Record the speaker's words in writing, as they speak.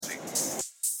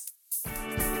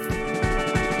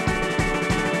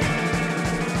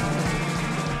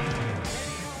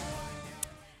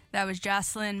That was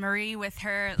Jocelyn Marie with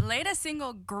her latest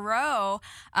single, Grow,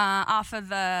 off of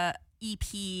the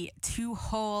EP To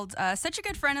Hold. Such a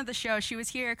good friend of the show. She was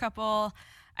here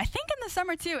I think in the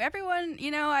summer too. Everyone,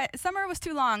 summer was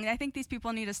too long. I think these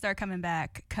people need to start coming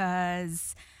back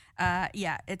because,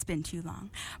 it's been too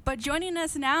long. But joining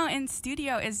us now in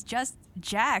studio is just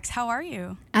Jax. How are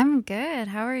you? I'm good.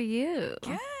 How are you?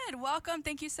 Good. Welcome.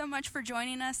 Thank you so much for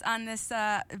joining us on this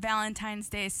Valentine's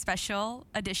Day special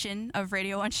edition of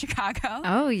Radio 1 Chicago.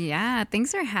 Oh, yeah.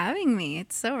 Thanks for having me.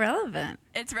 It's so relevant.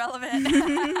 It's relevant.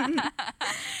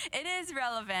 It is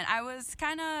relevant. I was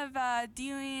kind of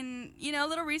doing, a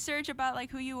little research about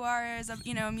like who you are as a,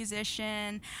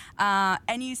 musician,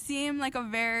 and you seem like a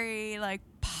very like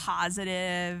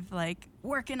positive, like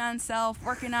working on self,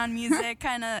 working on music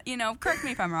kind of, correct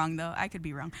me if I'm wrong though. I could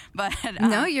be wrong, but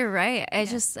no, you're right. I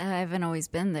haven't always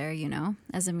been there,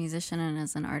 as a musician and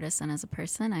as an artist and as a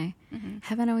person. I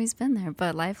haven't always been there,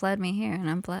 but life led me here, and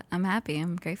I'm happy.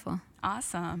 I'm grateful.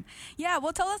 Awesome. Yeah.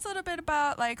 Well, tell us a little bit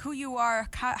about like who you are,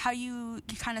 how you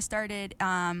kind of started,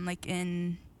 like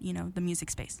in, the music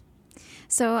space.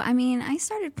 So, I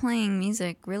started playing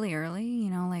music really early,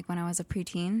 like when I was a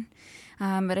preteen.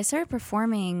 But I started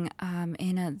performing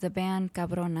in the band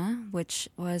Cabrona, which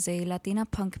was a Latina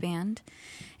punk band.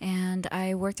 And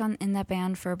I worked in that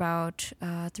band for about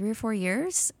 3 or 4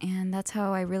 years. And that's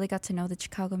how I really got to know the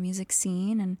Chicago music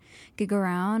scene and gig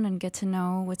around and get to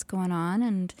know what's going on.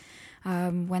 And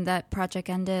when that project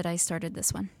ended, I started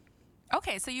this one.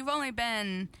 Okay, so you've only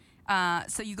been,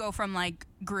 so you go from like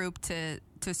group to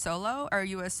solo? Are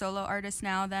you a solo artist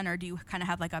now then, or do you kind of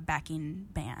have like a backing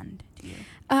band?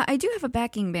 I do have a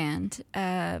backing band.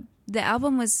 The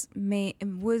album was made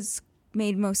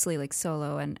mostly like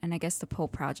solo, and I guess the whole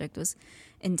project was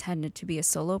intended to be a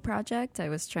solo project. I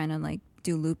was trying to like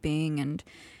do looping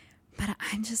but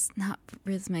I'm just not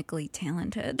rhythmically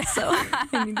talented, so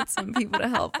I needed some people to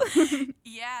help.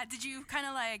 Yeah. Did you kind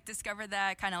of like discover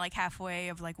that kind of like halfway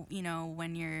of like,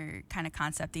 when you're kind of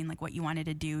concepting like what you wanted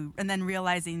to do and then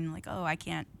realizing like, oh, I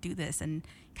can't do this, and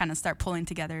kind of start pulling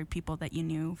together people that you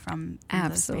knew from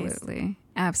Absolutely.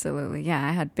 Absolutely. Yeah.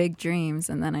 I had big dreams,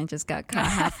 and then I just got caught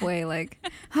halfway like,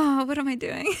 oh, what am I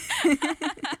doing?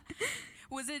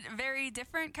 Was it very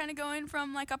different kind of going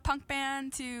from like a punk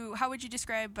band to, how would you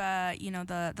describe,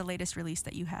 the latest release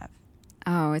that you have?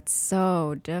 Oh, it's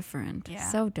so different. Yeah.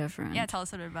 So different. Yeah, tell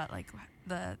us a little bit about like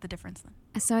the difference then.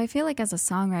 So I feel like as a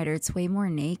songwriter, it's way more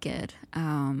naked.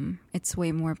 It's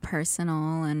way more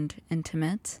personal and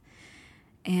intimate.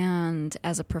 And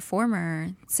as a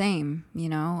performer, same,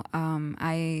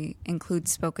 I include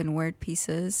spoken word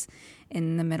pieces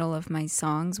in the middle of my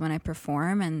songs when I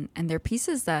perform, and they're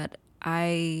pieces that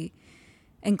I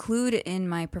include in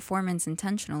my performance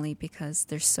intentionally because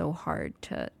they're so hard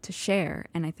to share.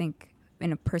 And I think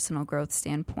in a personal growth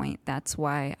standpoint, that's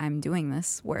why I'm doing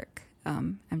this work.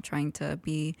 I'm trying to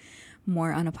be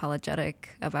more unapologetic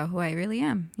about who I really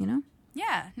am,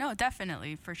 Yeah, no,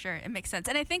 definitely, for sure. It makes sense.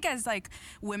 And I think as like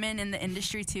women in the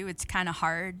industry too, it's kind of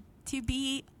hard to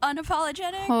be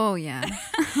unapologetic. Oh, yeah.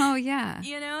 Oh, yeah.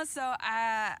 So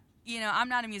I'm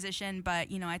not a musician, but,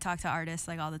 I talk to artists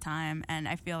like all the time, and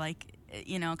I feel like,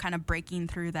 kind of breaking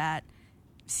through that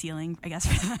ceiling, I guess,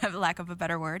 for the lack of a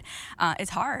better word,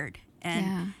 it's hard.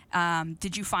 And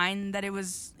did you find that it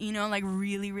was, like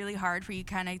really, really hard for you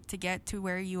kind of to get to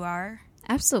where you are?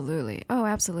 Absolutely. Oh,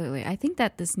 absolutely. I think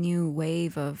that this new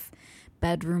wave of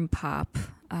bedroom pop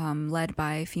led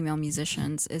by female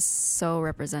musicians is so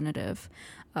representative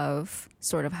of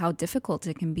sort of how difficult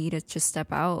it can be to just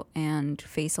step out and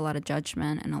face a lot of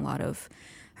judgment and a lot of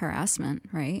harassment,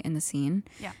 right, in the scene.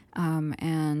 Yeah.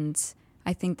 And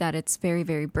I think that it's very,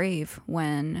 very brave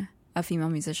when a female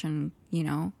musician,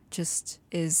 just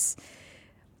is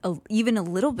even a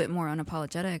little bit more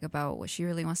unapologetic about what she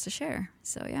really wants to share.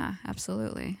 So, yeah,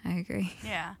 absolutely. I agree.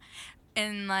 Yeah.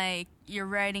 In, like, your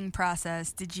writing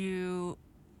process, did you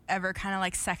ever kind of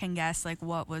like second guess like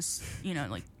what was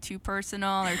like too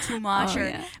personal or too much,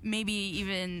 maybe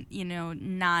even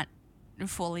not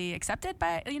fully accepted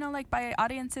by by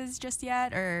audiences just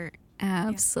yet? Or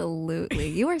absolutely.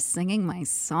 You are singing my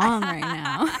song right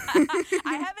now.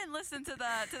 I haven't listened to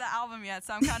the album yet,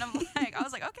 so I'm kind of like, I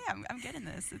was like, okay, I'm getting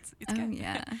this. It's good.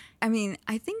 Yeah.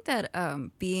 I think that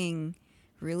being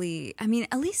really,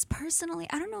 at least personally,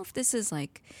 I don't know if this is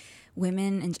like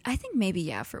women, and I think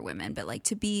maybe for women, but like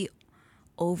to be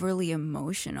overly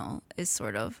emotional is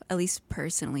sort of, at least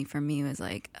personally for me, was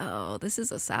like, oh, this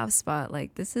is a soft spot.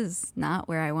 Like, this is not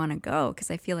where I want to go, because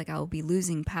I feel like I'll be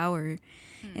losing power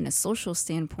in a social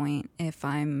standpoint, if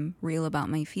I'm real about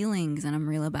my feelings and I'm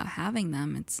real about having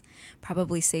them, it's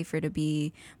probably safer to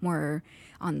be more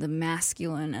on the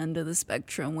masculine end of the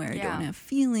spectrum where I don't have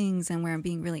feelings and where I'm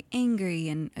being really angry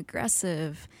and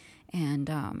aggressive.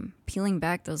 And peeling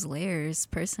back those layers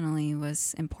personally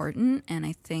was important. And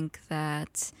I think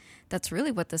that that's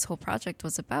really what this whole project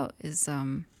was about, is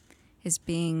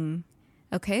being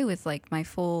okay with like my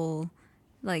full,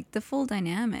 like the full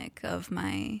dynamic of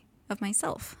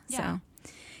myself. Yeah. So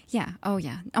yeah. Oh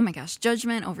yeah. Oh my gosh.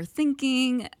 Judgment,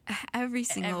 overthinking, every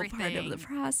single part of the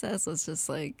process was just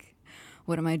like,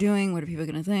 what am I doing? What are people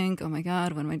going to think? Oh my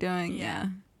God, what am I doing? Yeah.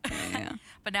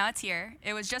 But now it's here.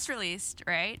 It was just released,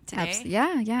 right? Today?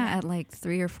 Yeah, at like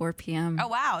 3 or 4 p.m. Oh,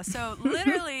 wow. So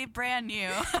literally brand new.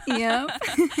 Yep.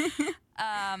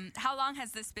 How long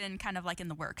has this been kind of like in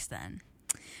the works then?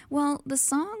 Well, the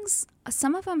songs,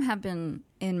 some of them have been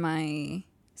in my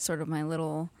sort of my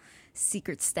little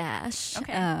secret stash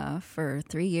for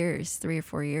 3 or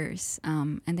 4 years.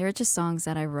 And they're just songs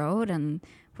that I wrote and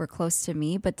were close to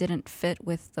me, but didn't fit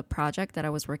with the project that I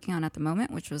was working on at the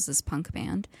moment, which was this punk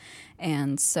band.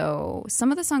 And so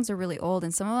some of the songs are really old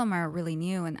and some of them are really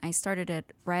new. And I started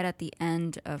it right at the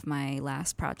end of my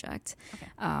last project.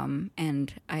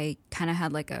 And I kind of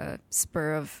had like a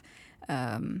spur of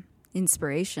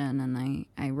inspiration, and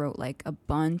I wrote like a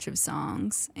bunch of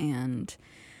songs, and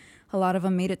a lot of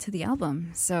them made it to the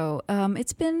album. So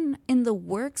it's been in the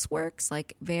works,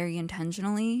 like very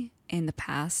intentionally in the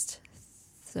past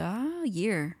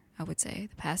year, I would say.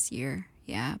 The past year,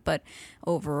 yeah. But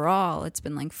overall, it's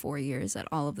been like 4 years that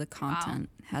all of the content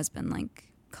has been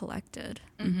like collected.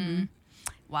 Mm-hmm.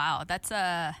 Wow,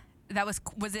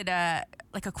 was it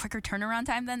like a quicker turnaround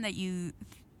time then that you?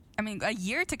 I mean, a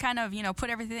year to kind of, put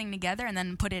everything together and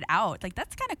then put it out. Like,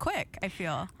 that's kind of quick, I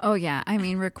feel. Oh, yeah. I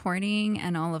mean, recording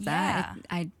and all of that,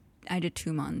 I did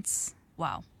 2 months.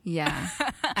 Wow. Yeah.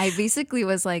 I basically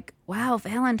was like, wow,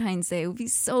 Valentine's Day would be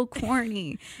so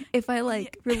corny if I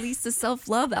released a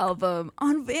self-love album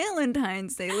on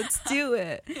Valentine's Day. Let's do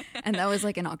it. And that was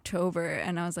like in October.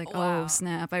 And I was like, oh,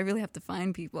 snap. I really have to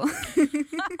find people.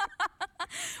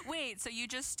 Wait, so you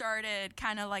just started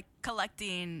kind of like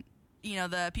collecting,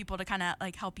 the people to kind of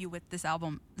like help you with this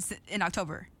album in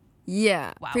October?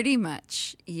 Yeah, pretty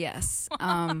much. Yes.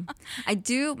 I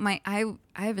do.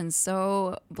 I've been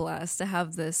so blessed to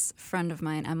have this friend of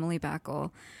mine, Emily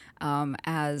Backel,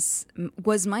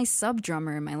 was my sub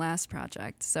drummer in my last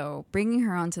project. So bringing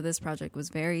her onto this project was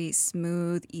very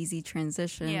smooth, easy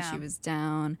transition. Yeah. She was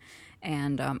down,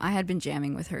 and I had been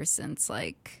jamming with her since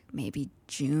like maybe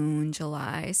June,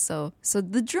 July. So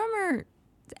the drummer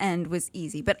end was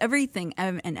easy, but everything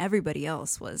and everybody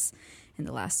else was in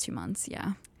the last 2 months.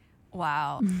 Yeah.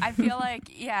 Wow. I feel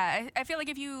like, I feel like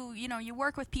if you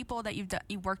work with people that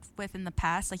you worked with in the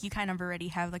past, like you kind of already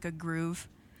have like a groove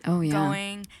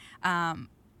going.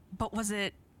 But was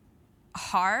it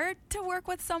hard to work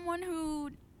with someone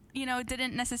who,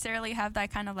 didn't necessarily have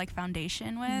that kind of like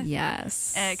foundation with?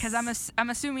 Yes. Because I'm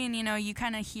assuming, you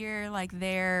kind of hear like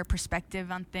their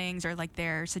perspective on things or like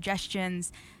their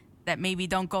suggestions that maybe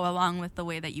don't go along with the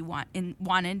way that you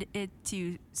wanted it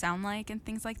to sound like and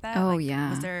things like that. Oh, like,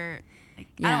 yeah. Was there, I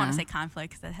don't want to say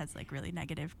conflict because that has like really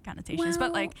negative connotations,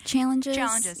 but like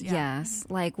challenges. Yeah. Yes.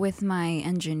 Mm-hmm. Like with my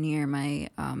engineer,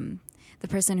 the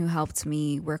person who helped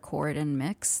me record and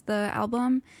mix the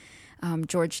album,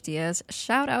 George Diaz.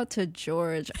 Shout out to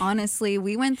George. Honestly,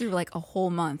 we went through like a whole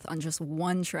month on just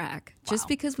one track just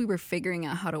because we were figuring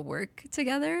out how to work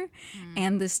together.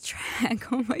 And this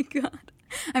track, oh my God.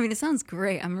 I mean, it sounds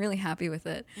great. I'm really happy with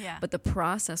it. Yeah. But the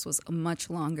process was much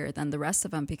longer than the rest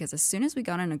of them because as soon as we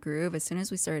got in a groove, as soon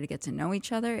as we started to get to know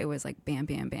each other, it was like bam,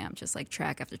 bam, bam, just like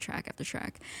track after track after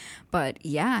track. But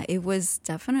yeah, it was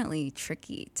definitely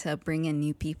tricky to bring in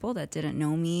new people that didn't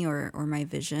know me or my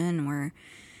vision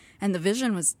and the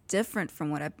vision was different from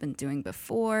what I've been doing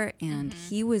before. And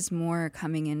he was more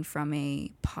coming in from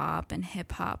a pop and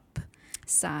hip hop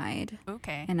side.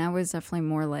 Okay. And I was definitely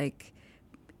more like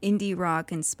indie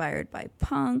rock inspired by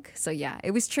punk. So yeah,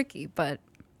 it was tricky, but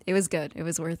it was good. It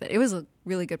was worth it. It was a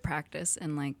really good practice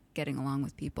and like getting along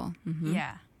with people. Mm-hmm.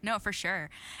 Yeah, no, for sure.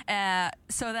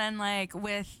 So then like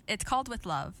it's called With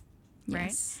Love, right?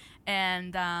 Yes.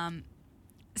 And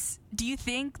do you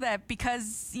think that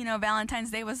because,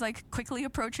 Valentine's Day was like quickly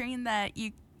approaching that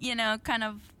you kind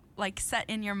of like set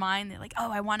in your mind that like,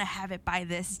 oh, I want to have it by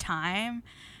this time?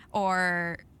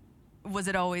 Or was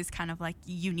it always kind of like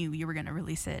you knew you were going to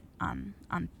release it on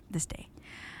this day?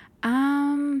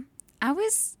 I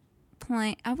was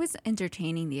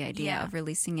entertaining the idea of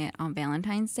releasing it on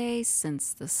Valentine's Day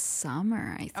since the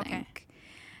summer, I think.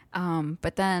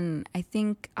 But then I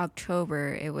think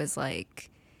October, it was like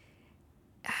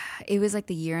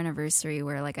the year anniversary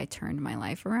where like I turned my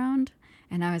life around,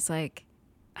 and I was like,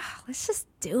 let's just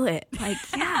do it. Like,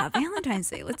 yeah, Valentine's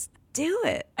Day, let's do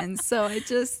it. And so I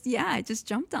just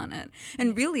jumped on it.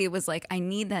 And really it was like, I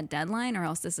need that deadline or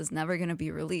else this is never going to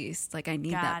be released. Like I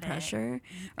need that pressure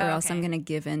or else I'm going to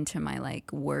give in to my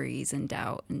like worries and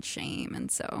doubt and shame. And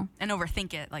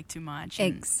overthink it like too much.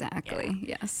 Exactly.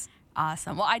 Yeah. Yes.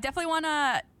 Awesome. Well, I definitely want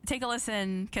to take a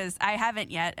listen because I haven't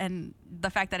yet. And the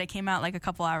fact that it came out like a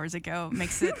couple hours ago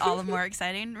makes it all the more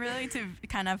exciting, really, to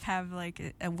kind of have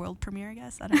like a world premiere, I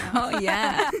guess. I don't know. Oh,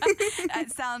 yeah.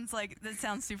 That sounds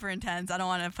super intense. I don't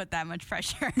want to put that much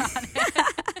pressure on it.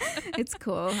 It's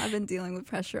cool. I've been dealing with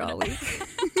pressure all week.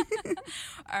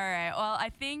 All right. Well, I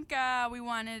think you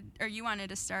wanted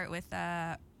to start with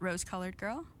Rose Colored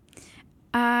Girl.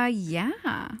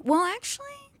 Yeah. Well, actually,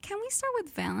 can we start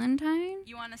with Valentine?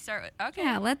 You want to start with... Okay.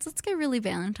 Yeah, let's get really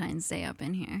Valentine's Day up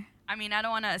in here. I mean, I don't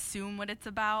want to assume what it's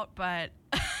about, but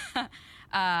do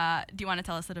you want to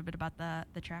tell us a little bit about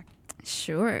the track?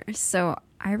 Sure. So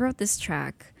I wrote this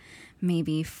track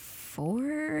maybe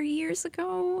 4 years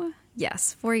ago.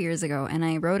 Yes, 4 years ago. And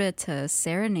I wrote it to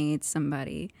serenade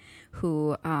somebody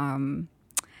who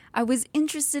I was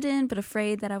interested in, but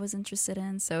afraid that I was interested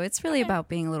in. So it's really about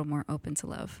being a little more open to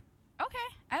love. Okay.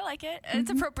 I like it.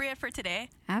 It's appropriate for today.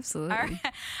 Absolutely.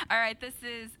 All right. This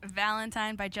is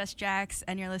Valentine by Just Jax,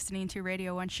 and you're listening to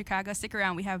Radio 1 Chicago. Stick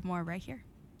around. We have more right here.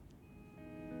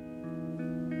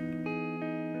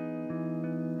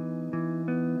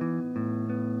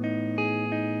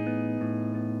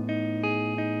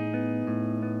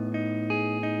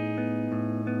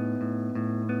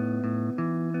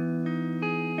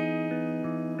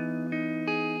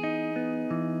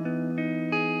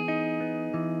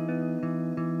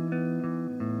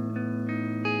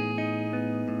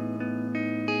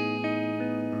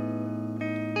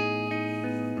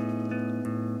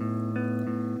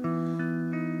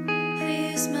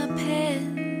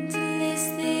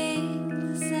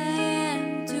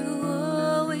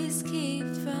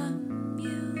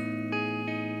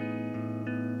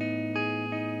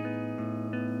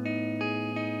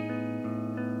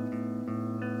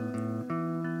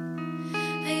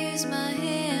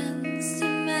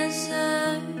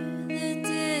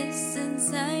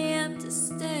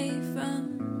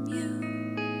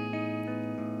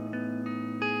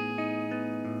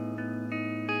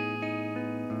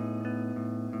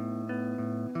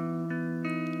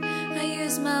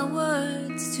 My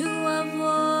words to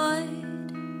avoid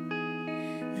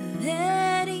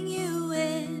letting you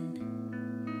in,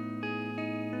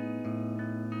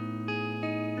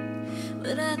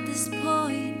 but at this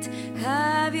point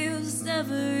I've used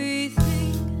everything.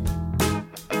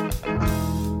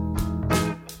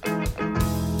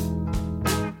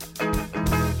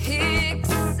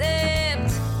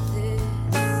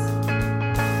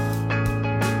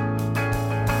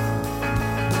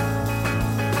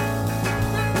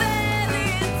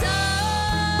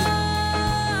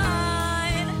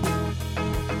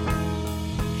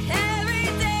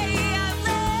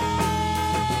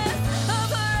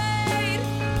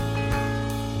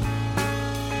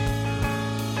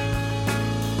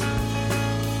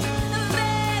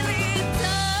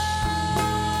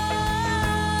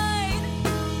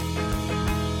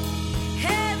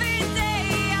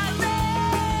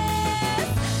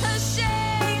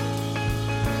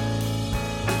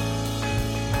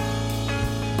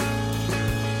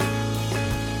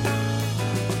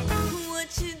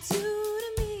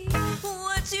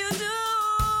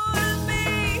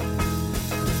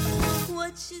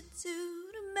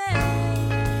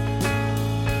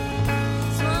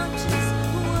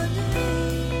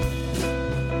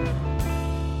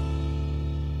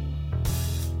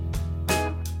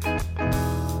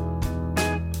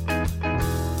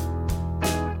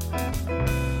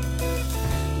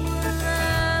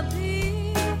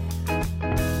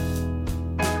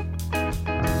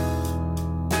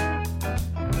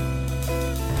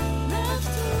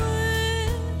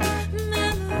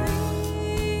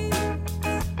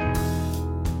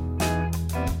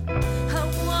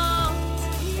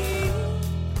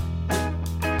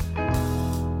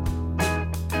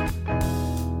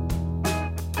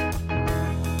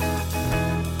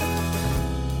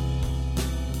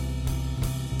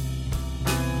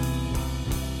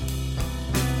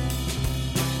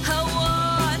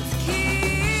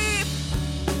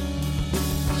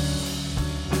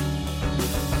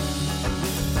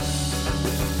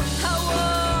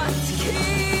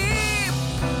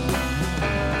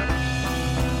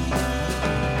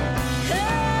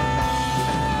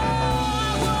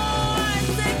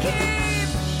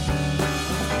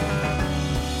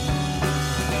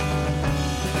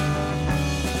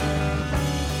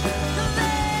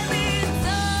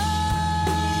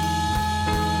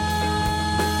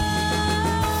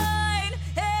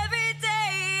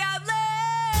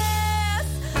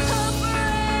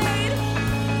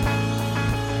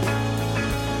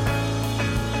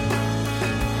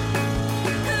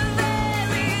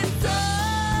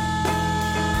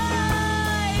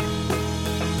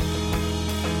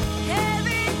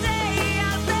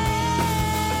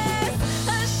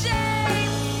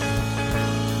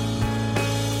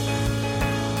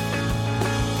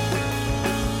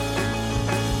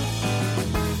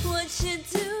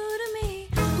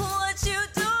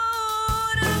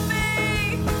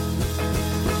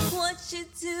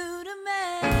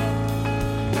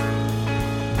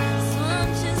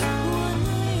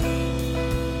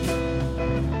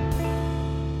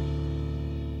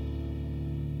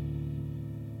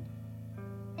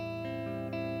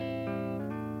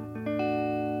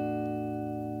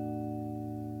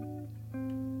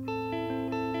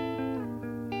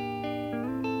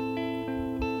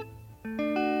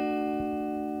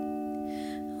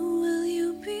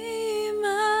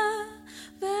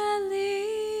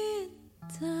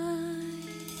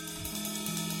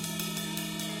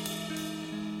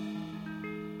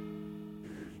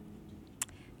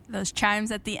 Those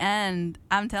chimes at the end,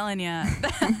 I'm telling you.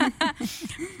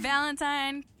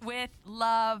 Valentine with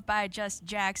Love by Just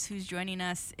Jax, who's joining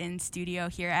us in studio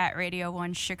here at Radio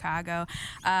 1 Chicago.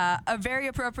 A very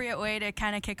appropriate way to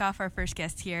kind of kick off our first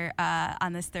guest here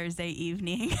on this Thursday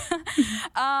evening.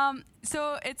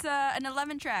 So it's an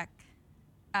 11-track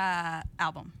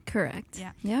album. Correct.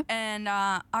 Yeah. Yep. And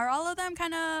are all of them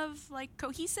kind of like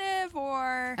cohesive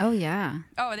or? Oh, yeah.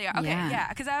 Oh, they are. Okay, Yeah.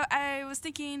 Because I was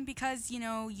thinking because,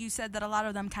 you said that a lot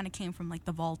of them kind of came from like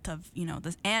the vault of,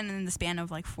 this, and in the span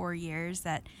of like 4 years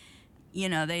that,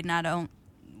 they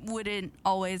wouldn't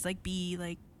always like be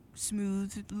like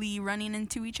smoothly running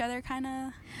into each other kind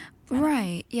of.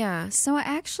 Right, yeah. So I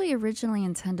actually originally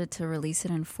intended to release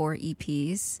it in 4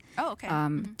 EPs. Oh, okay.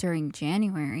 During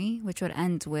January, which would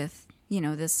end with,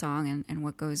 this song and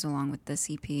what goes along with this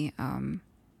EP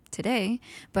today.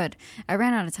 But I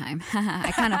ran out of time.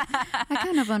 I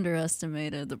kind of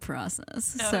underestimated the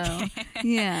process. Okay. So,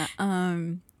 yeah.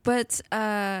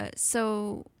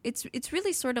 So it's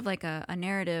really sort of like a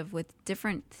narrative with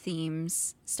different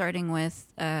themes, starting with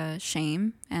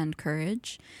shame and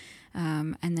courage.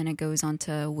 And then it goes on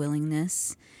to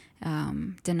willingness,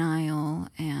 denial,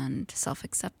 and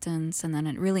self-acceptance. And then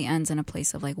it really ends in a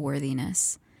place of like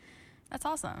worthiness. That's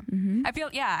awesome. Mm-hmm. I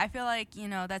feel like,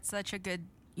 that's such a good,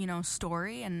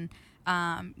 story. And,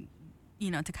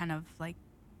 to kind of like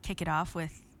kick it off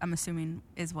with, I'm assuming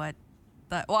is what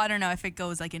I don't know if it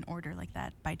goes like in order like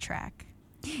that by track.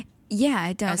 Yeah,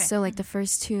 it does. Okay. So like the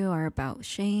first 2 are about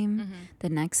shame. Mm-hmm. The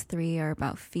next 3 are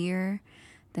about fear.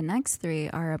 The next 3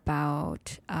 are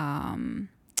about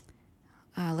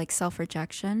like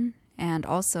self-rejection and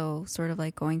also sort of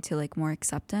like going to like more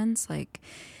acceptance. Like,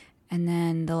 and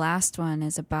then the last one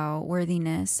is about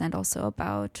worthiness and also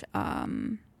about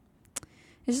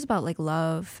it's just about like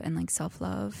love and like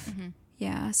self-love. Mm-hmm.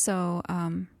 Yeah. So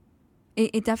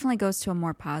it definitely goes to a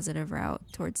more positive route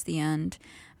towards the end.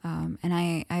 And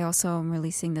I also am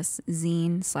releasing this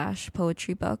zine /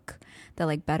 poetry book that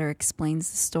like better explains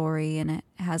the story, and it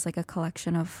has like a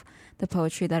collection of the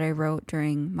poetry that I wrote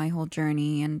during my whole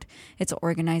journey, and it's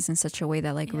organized in such a way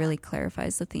that like really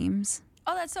clarifies the themes.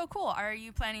 Oh, that's so cool. Are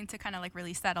you planning to kind of like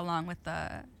release that along with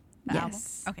the album?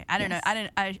 Yes. Okay. I don't know.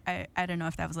 I don't know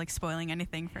if that was like spoiling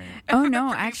anything for. Oh no,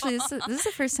 for actually, people. this is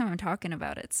the first time I'm talking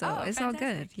about it, so Oh, it's fantastic.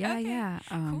 all good. Yeah, Okay. yeah.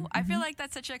 Cool. I feel like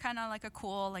that's such a kind of like a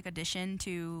cool like addition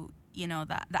to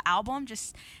the album.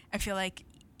 Just I feel like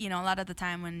a lot of the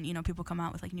time when people come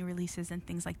out with like new releases and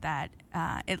things like that,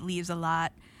 it leaves a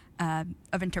lot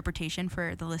of interpretation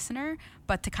for the listener.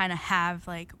 But to kind of have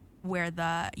like where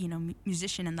the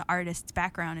musician and the artist's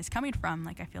background is coming from,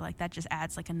 like I feel like that just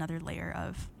adds like another layer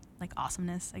of like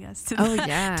awesomeness, I guess, to the,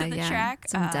 to the track.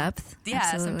 Some depth. Yeah,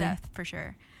 Absolutely. some depth for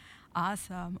sure.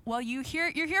 Awesome. Well, you're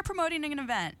here promoting an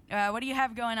event. What do you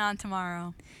have going on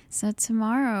tomorrow? So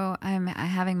tomorrow I'm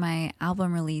having my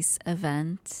album release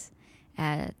event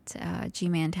at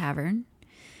G-Man Tavern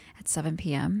at 7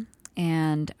 p.m.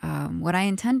 And what I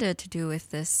intended to do with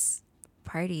this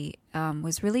party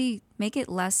was really make it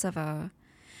less of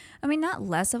not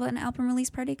less of an album release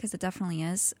party, because it definitely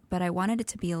is, but I wanted it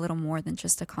to be a little more than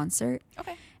just a concert.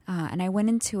 Okay. And I went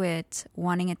into it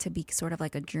wanting it to be sort of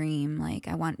like a dream. Like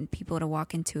I want people to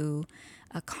walk into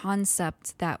a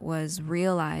concept that was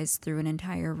realized through an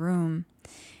entire room.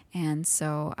 And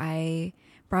so I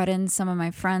brought in some of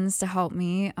my friends to help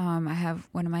me. I have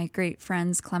one of my great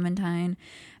friends, Clementine.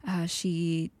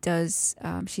 She's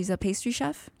a pastry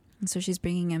chef. And so she's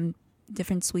bringing in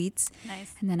different sweets.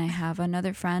 Nice. And then I have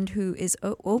another friend who is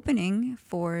opening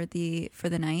for the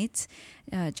night,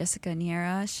 Jessica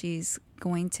Niera. She's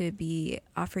going to be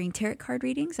offering tarot card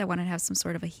readings. I wanted to have some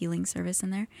sort of a healing service in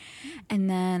there. And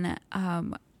then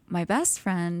my best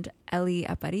friend, Ellie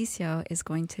Aparicio, is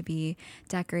going to be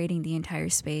decorating the entire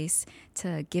space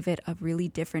to give it a really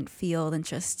different feel than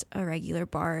just a regular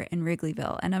bar in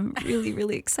Wrigleyville. And I'm really,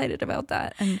 really excited about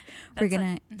that. And we're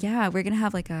going to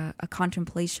have like a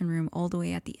contemplation room all the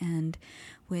way at the end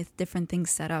with different things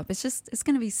set up. It's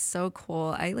going to be so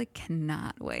cool. I like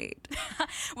cannot wait.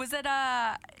 Was it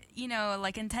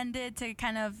like intended to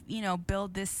kind of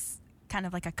build this kind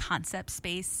of like a concept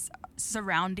space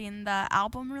surrounding the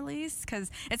album release? Because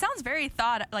it sounds very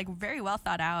well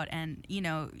thought out, and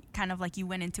kind of like you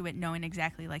went into it knowing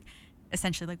exactly like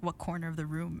essentially like what corner of the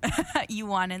room you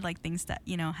wanted like things to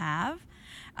have.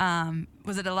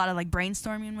 Was it a lot of like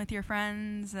brainstorming with your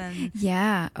friends? And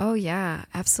yeah, oh yeah,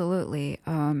 absolutely.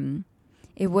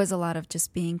 It was a lot of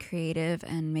just being creative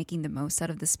and making the most out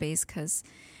of the space, because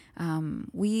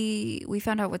we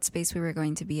found out what space we were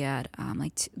going to be at.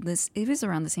 It was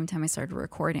around the same time I started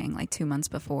recording, like 2 months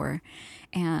before,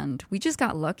 and we just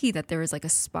got lucky that there was like a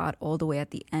spot all the way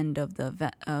at the end of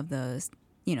the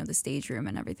the stage room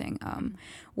and everything,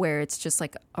 where it's just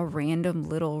like a random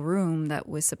little room that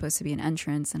was supposed to be an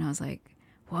entrance, and I was like,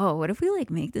 whoa, what if we like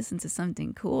make this into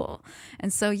something cool?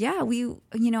 And so, yeah,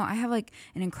 I have like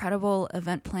an incredible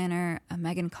event planner,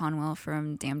 Megan Conwell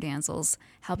from Damn Dancels,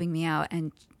 helping me out.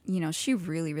 And, she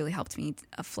really, really helped me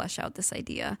flesh out this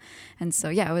idea. And so,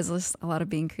 yeah, it was just a lot of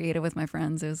being creative with my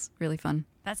friends. It was really fun.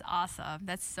 That's awesome.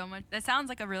 That's so much. That sounds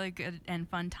like a really good and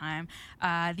fun time.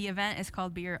 The event is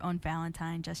called Be Your Own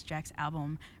Valentine, Just Jack's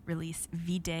album release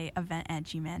V-Day event at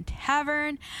G-Man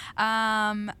Tavern.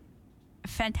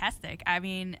 Fantastic. I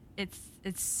mean, it's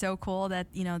so cool that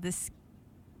this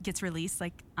gets released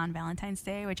like on Valentine's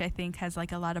Day, which I think has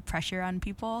like a lot of pressure on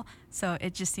people. So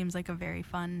it just seems like a very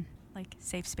fun, like,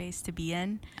 safe space to be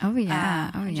in. Oh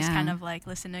yeah. Just kind of like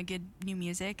listen to good new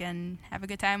music and have a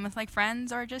good time with like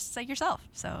friends or just like yourself.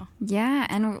 So yeah,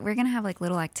 and we're gonna have like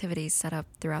little activities set up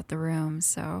throughout the room.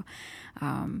 So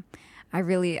I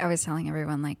was telling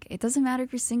everyone, like, it doesn't matter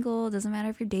if you're single, it doesn't matter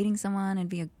if you're dating someone, it'd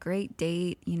be a great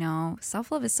date,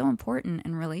 Self-love is so important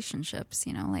in relationships,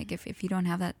 like if you don't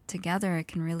have that together, it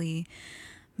can really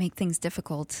make things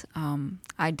difficult.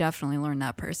 I definitely learned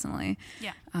that personally.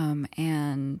 Yeah.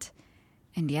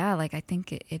 And yeah, like, I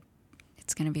think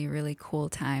it's going to be a really cool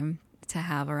time to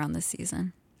have around this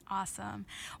season. Awesome.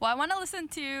 Well, I want to listen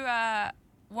to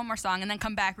one more song and then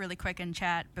come back really quick and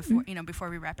chat before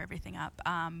we wrap everything up.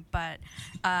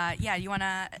 You want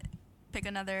to pick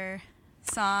another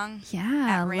song?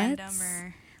 Yeah, at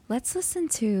random let's listen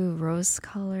to Rose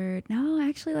Colored. No,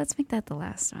 actually, let's make that the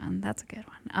last one. That's a good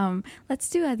one. Let's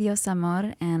do Adios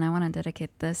Amor, and I want to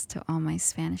dedicate this to all my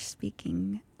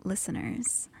Spanish-speaking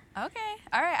listeners. Okay.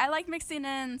 All right. I like mixing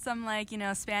in some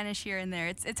Spanish here and there.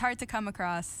 It's hard to come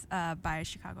across by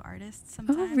Chicago artists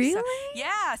sometimes. Oh, really? So,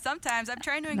 yeah, sometimes. I'm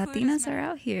trying to include Latinas are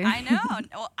out here. I know.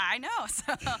 Well, I know.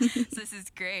 So this is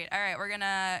great. All right. We're going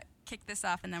to kick this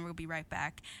off and then we'll be right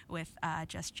back with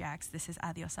Just Jax. This is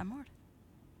Adios Amor.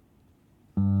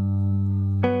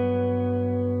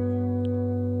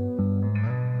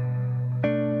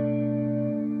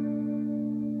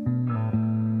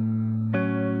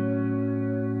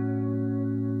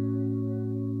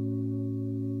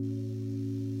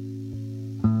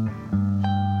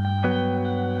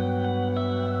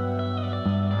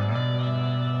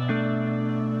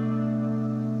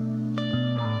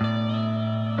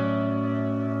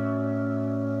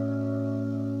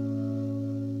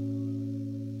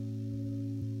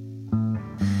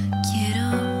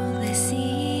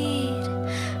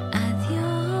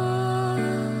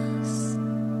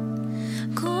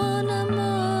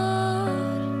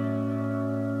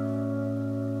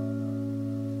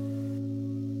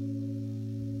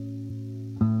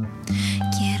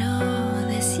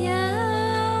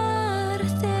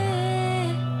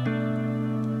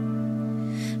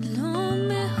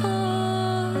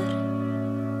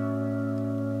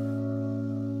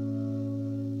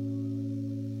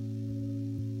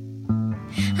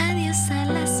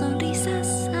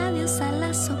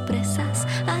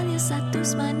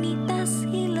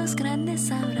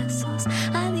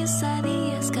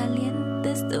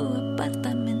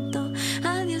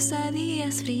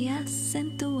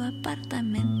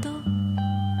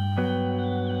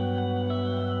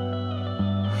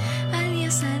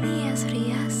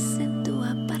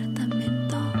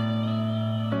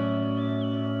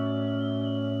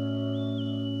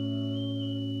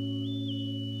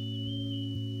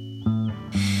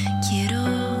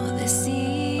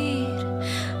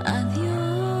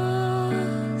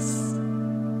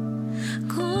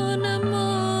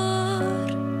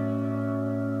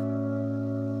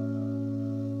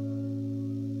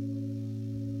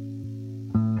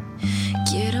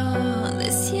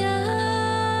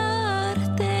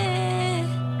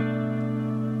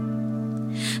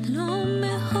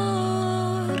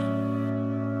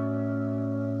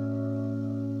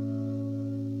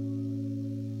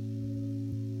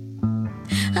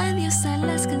 Adiós a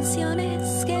las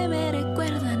canciones que me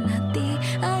recuerdan a ti.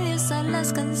 Adiós a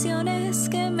las canciones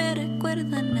que me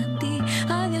recuerdan a ti.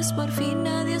 Adiós, por fin,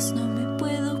 adiós, no me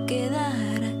puedo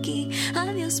quedar aquí.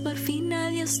 Adiós, por fin,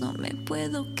 adiós, no me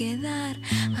puedo quedar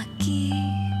aquí.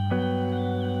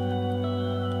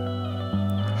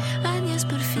 Adiós,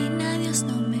 por fin, adiós,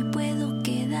 no me puedo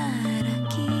quedar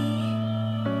aquí.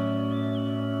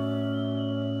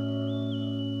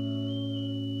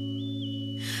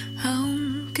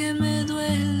 Aunque me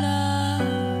duela,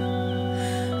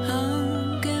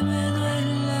 aunque me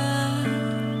duela,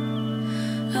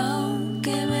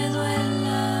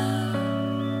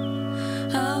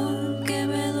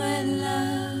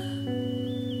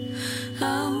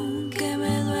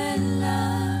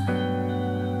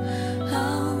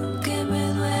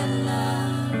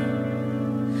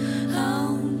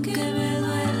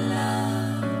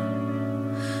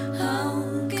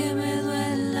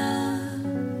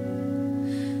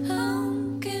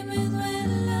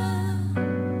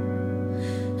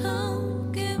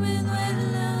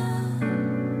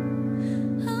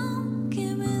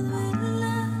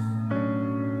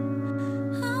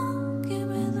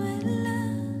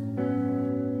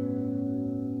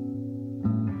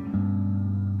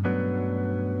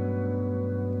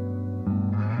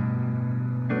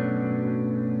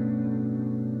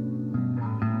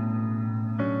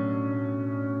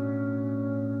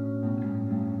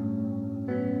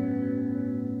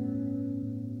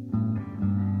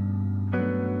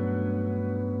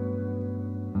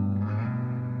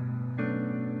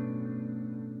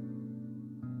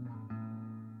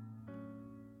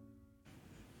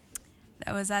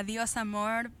 That was Adios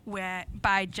Amor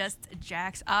by Just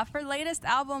Jax off her latest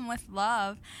album With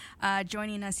Love,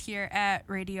 joining us here at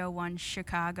Radio 1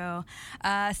 Chicago.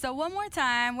 So one more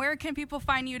time, where can people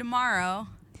find you tomorrow?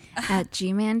 At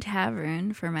G-Man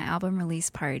Tavern for my album release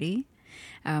party.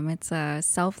 It's a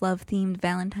self-love themed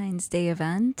Valentine's Day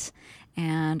event,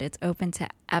 and it's open to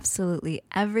absolutely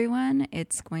everyone.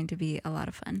 It's going to be a lot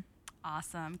of fun.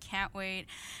 Awesome. Can't wait.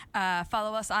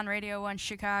 Follow us on Radio 1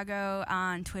 Chicago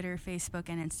on Twitter, Facebook,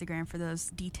 and Instagram for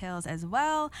those details as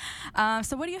well.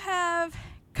 So what do you have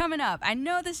coming up? I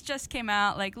know this just came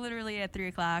out like literally at 3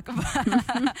 o'clock,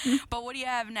 but what do you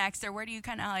have next, or where do you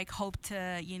kind of like hope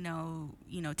to,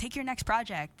 take your next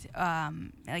project?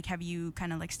 Like, have you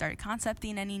kind of like started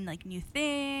concepting any like new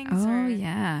things? Oh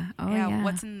yeah.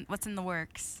 What's in the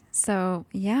works? So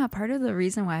yeah, part of the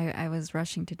reason why I was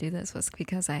rushing to do this was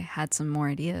because I had some more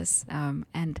ideas,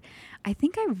 and I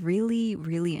think I really,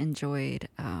 really enjoyed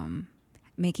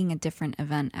making a different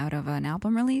event out of an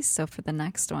album release. So for the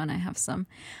next one, I have some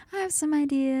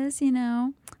ideas,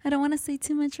 I don't want to say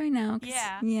too much right now.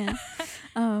 Yeah.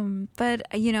 But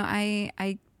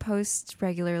I post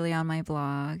regularly on my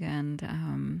blog,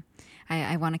 and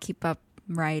I want to keep up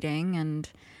writing, and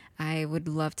I would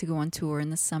love to go on tour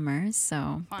in the summer.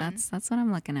 So Fun. that's what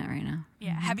I'm looking at right now.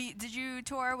 Yeah. Did you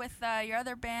tour with your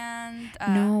other band?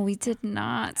 No, we did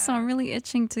not. So I'm really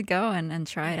itching to go and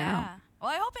try it out. Well,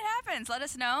 I hope it happens. Let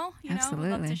us know. Absolutely.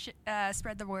 We'd love to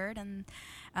spread the word, and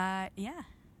yeah.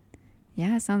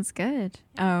 Yeah, sounds good.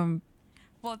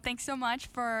 Well, thanks so much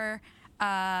for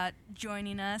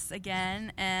joining us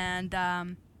again. And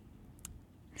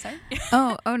sorry.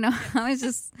 oh no, I was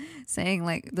just saying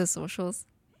like the socials.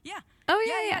 Yeah.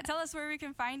 Oh yeah. Tell us where we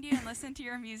can find you and listen to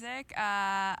your music.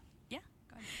 Yeah. Go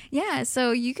ahead. Yeah.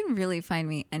 So you can really find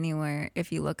me anywhere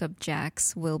if you look up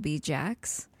Jax Will Be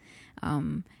Jax.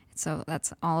 So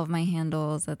that's all of my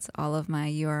handles. That's all of my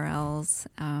URLs.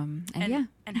 And yeah.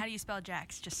 And how do you spell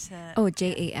Jax? Just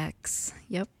Jax.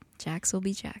 Yep. Jax Will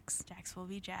Be Jax. Jax Will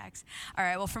Be Jax. All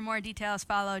right. Well, for more details,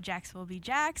 follow Jax Will Be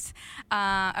Jax.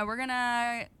 And we're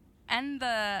gonna end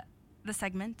the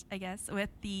segment, I guess, with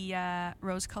the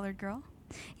Rose-Colored Girl.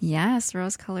 Yes,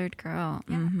 Rose-Colored Girl.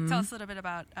 Yeah. Mm-hmm. Tell us a little bit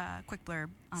about quick blurb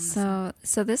on this song.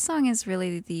 So this song is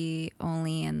really the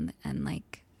only and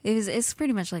like it's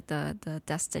pretty much like the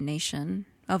destination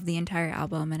of the entire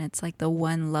album, and it's like the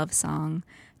one love song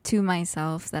to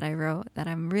myself that I wrote that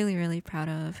I'm really, really proud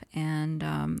of, and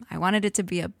I wanted it to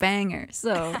be a banger.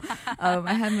 So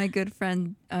I had my good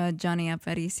friend Johnny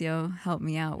Aparicio help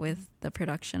me out with the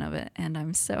production of it, and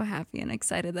I'm so happy and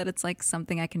excited that it's like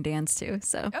something I can dance to.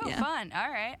 So yeah. Fun. All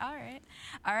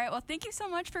right. Well, thank you so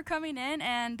much for coming in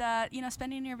and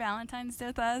spending your Valentine's Day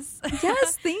with us.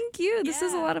 Yes, thank you. This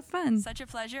is a lot of fun. Such a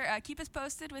pleasure. Keep us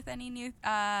posted with any new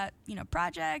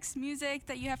projects, music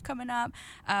that you have coming up.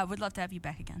 Would love to have you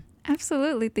back again.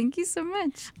 Absolutely. Thank you so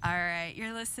much. All right.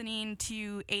 You're listening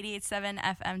to 88.7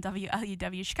 FM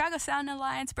WLUW, Chicago Sound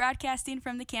Alliance, broadcasting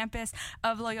from the campus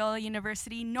of Loyola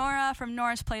University. Nora from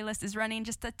Nora's Playlist is running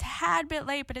just a tad bit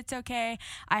late, but it's okay.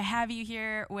 I have you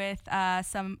here with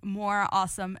some more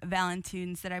awesome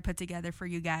Valentunes that I put together for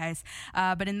you guys.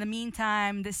 But in the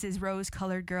meantime, this is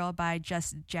Rose-Colored Girl by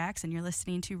Just Jax, and you're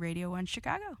listening to Radio 1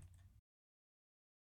 Chicago.